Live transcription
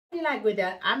Daphnee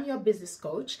Lagredelle. I'm your business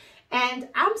coach, and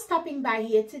I'm stopping by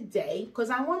here today because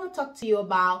I want to talk to you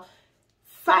about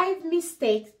 5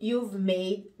 mistakes you've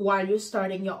made while you're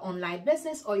starting your online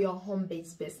business or your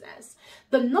home-based business.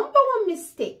 The number one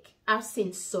mistake I've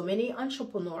seen so many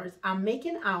entrepreneurs are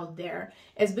making out there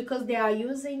is because they are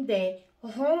using their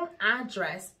home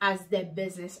address as their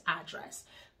business address.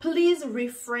 Please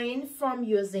refrain from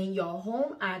using your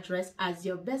home address as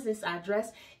your business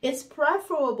address. It's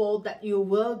preferable that you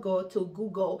will go to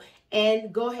Google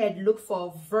and go ahead look for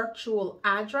a virtual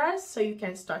address so you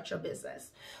can start your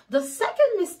business. The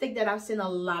second mistake that I've seen a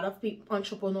lot of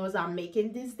entrepreneurs are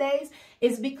making these days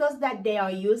is because that they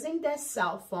are using their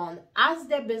cell phone as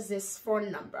their business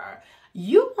phone number.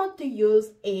 You want to use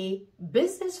a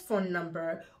business phone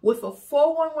number with a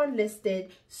 411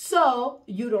 listed so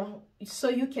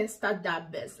you can start that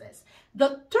business.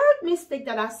 The third mistake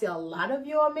that I see a lot of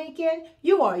you are making,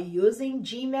 you are using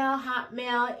Gmail,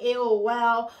 Hotmail,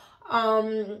 AOL,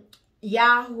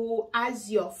 Yahoo as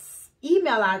your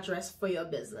email address for your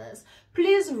business.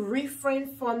 Please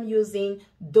refrain from using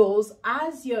those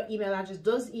as your email address,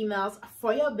 those emails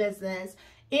for your business.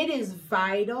 It is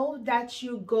vital that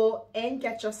you go and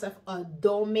get yourself a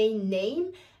domain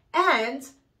name and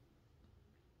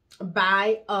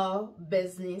buy a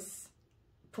business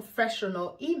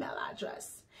professional email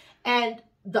address. And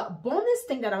the bonus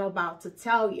thing that I'm about to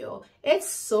tell you, it's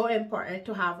so important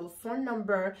to have a phone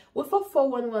number with a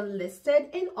 411 listed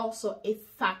and also a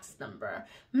fax number.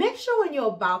 Make sure when you're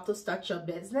about to start your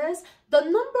business, the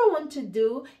number one to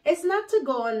do is not to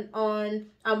go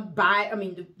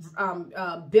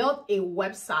build a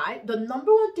website. The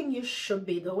number one thing you should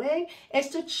be doing is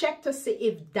to check to see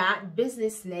if that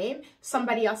business name,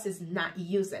 somebody else is not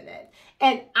using it.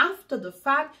 And after the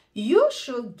fact, you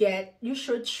should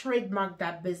trademark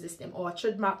that business name or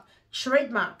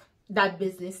trademark that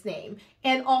business name.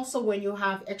 And also when you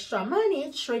have extra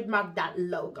money, trademark that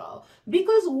logo,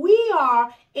 because we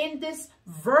are in this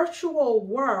virtual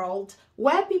world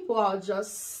where people are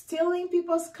just stealing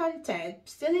people's content,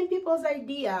 stealing people's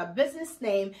idea, business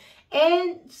name,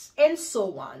 and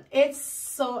so on. It's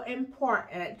so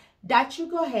important that you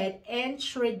go ahead and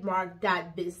trademark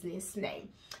that business name.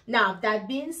 Now, that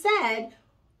being said,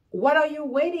 what are you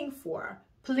waiting for?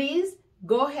 Please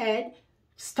go ahead,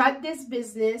 start this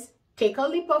business, take a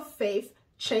leap of faith,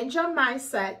 change your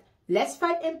mindset. Let's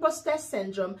fight imposter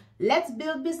syndrome. Let's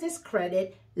build business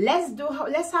credit.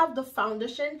 Let's have the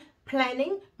foundation,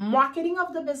 planning, marketing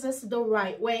of the business the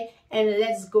right way, and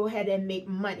let's go ahead and make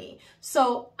money.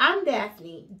 So I'm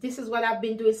Daphnee. This is what I've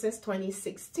been doing since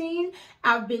 2016.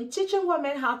 I've been teaching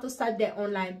women how to start their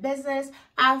online business.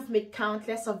 I've made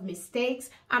countless of mistakes.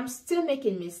 I'm still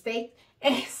making mistakes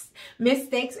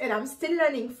and I'm still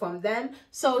learning from them.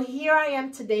 So here I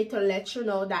am today to let you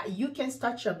know that you can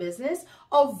start your business,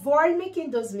 avoid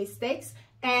making those mistakes,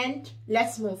 and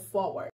let's move forward.